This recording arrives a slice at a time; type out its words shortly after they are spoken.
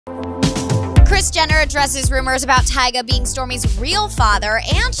Kris Jenner addresses rumors about Tyga being Stormi's real father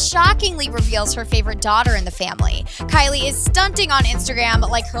and shockingly reveals her favorite daughter in the family. Kylie is stunting on Instagram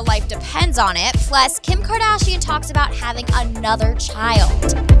like her life depends on it. Plus, Kim Kardashian talks about having another child.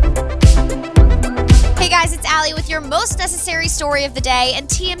 Hey guys, it's Allie with your most necessary story of the day, and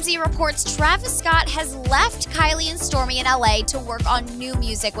TMZ reports Travis Scott has left Kylie and Stormi in LA to work on new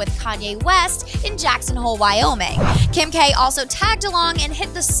music with Kanye West in Jackson Hole, Wyoming. Kim K also tagged along and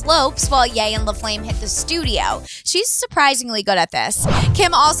hit the slopes while Ye and LaFlame hit the studio. She's surprisingly good at this.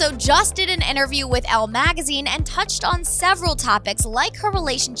 Kim also just did an interview with Elle magazine and touched on several topics like her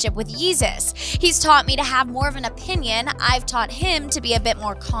relationship with Yeezus. He's taught me to have more of an opinion. I've taught him to be a bit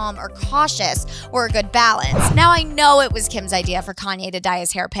more calm or cautious, or a good balance. Now I know it was Kim's idea for Kanye to dye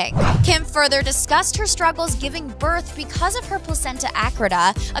his hair pink. Kim further discussed her struggles giving birth because of her placenta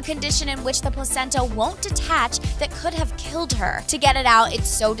acreta, a condition in which the placenta won't detach that could have killed her. To get it out, it's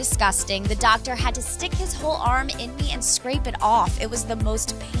so disgusting. The doctor had to stick his whole arm in me and scrape it off. It was the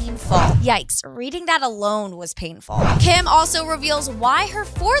most painful. Yikes, reading that alone was painful. Kim also reveals why her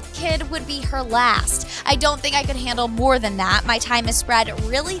fourth kid would be her last. I don't think I could handle more than that. My time is spread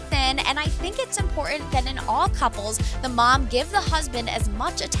really thin, and I think it's important that in all couples, the mom give the husband as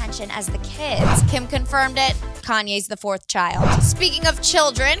much attention as the kids. Kim confirmed it. Kanye's the fourth child. Speaking of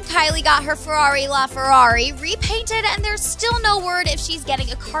children, Kylie got her Ferrari LaFerrari repainted, and there's still no word if she's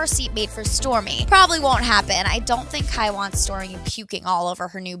getting a car seat made for Stormi. Probably won't happen. I don't think Kai wants Stormi puking all over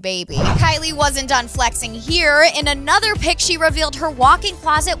her new baby. Kylie wasn't done flexing here. In another pic, she revealed her walk-in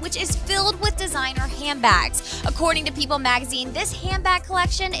closet, which is filled with designer handbags. According to People magazine, this handbag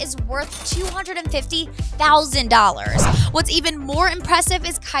collection is worth $250,000. What's even more impressive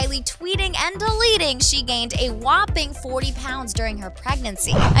is Kylie tweeting and deleting she gained a whopping 40 pounds during her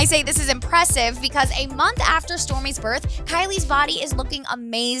pregnancy. I say this is impressive because a month after Stormi's birth, Kylie's body is looking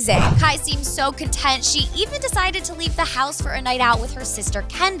amazing. Kai seems so content, she even decided to leave the house for a night out with her sister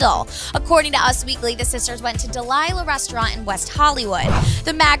Kendall. According to Us Weekly, the sisters went to Delilah Restaurant in West Hollywood.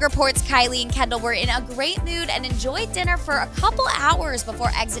 The mag reports Kylie and Kendall were in a great mood and enjoyed dinner for a couple hours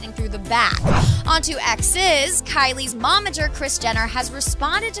before exiting through the back. Onto exes, Kylie's momager Kris Jenner has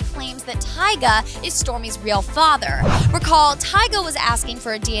responded to claims that Tyga is Stormi's real father. Recall, Tyga was asking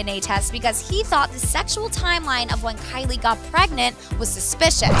for a DNA test because he thought the sexual timeline of when Kylie got pregnant was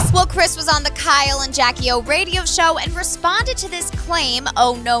suspicious. Well, Kris was on the Kyle and Jackie O radio show and responded to this claim.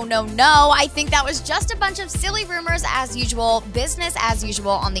 Oh, no, no, no. I think that was just a bunch of silly rumors as usual, business as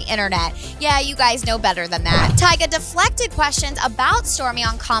usual on the internet. Yeah, you guys know better than that. Tyga deflected questions about Stormi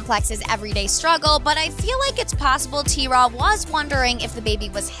on Complex's everyday struggle, but I feel like it's possible T-Raw was wondering if the baby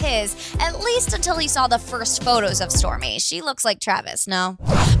was his, at least until he saw the first photos of Stormi. She looks like Travis, no?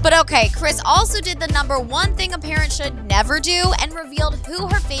 But okay, Kris also did the #1 thing a parent should never do and revealed who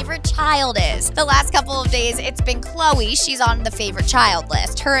her favorite child is. The last couple of days, it's been Chloe. She's on the favorite child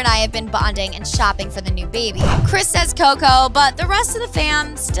list. Her and I have been bonding and shopping for the new baby. Kris says Coco, but the rest of the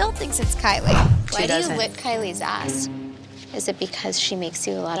fam still thinks it's Kylie. Why do you lick Kylie's ass? Is it because she makes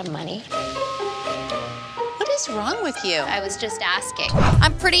you a lot of money? What is wrong with you? I was just asking.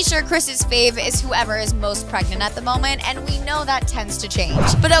 I'm pretty sure Kris's fave is whoever is most pregnant at the moment, and we know that tends to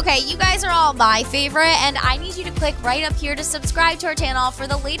change. But okay, you guys are all my favorite, and I need you to click right up here to subscribe to our channel for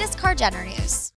the latest Kar Jenner news.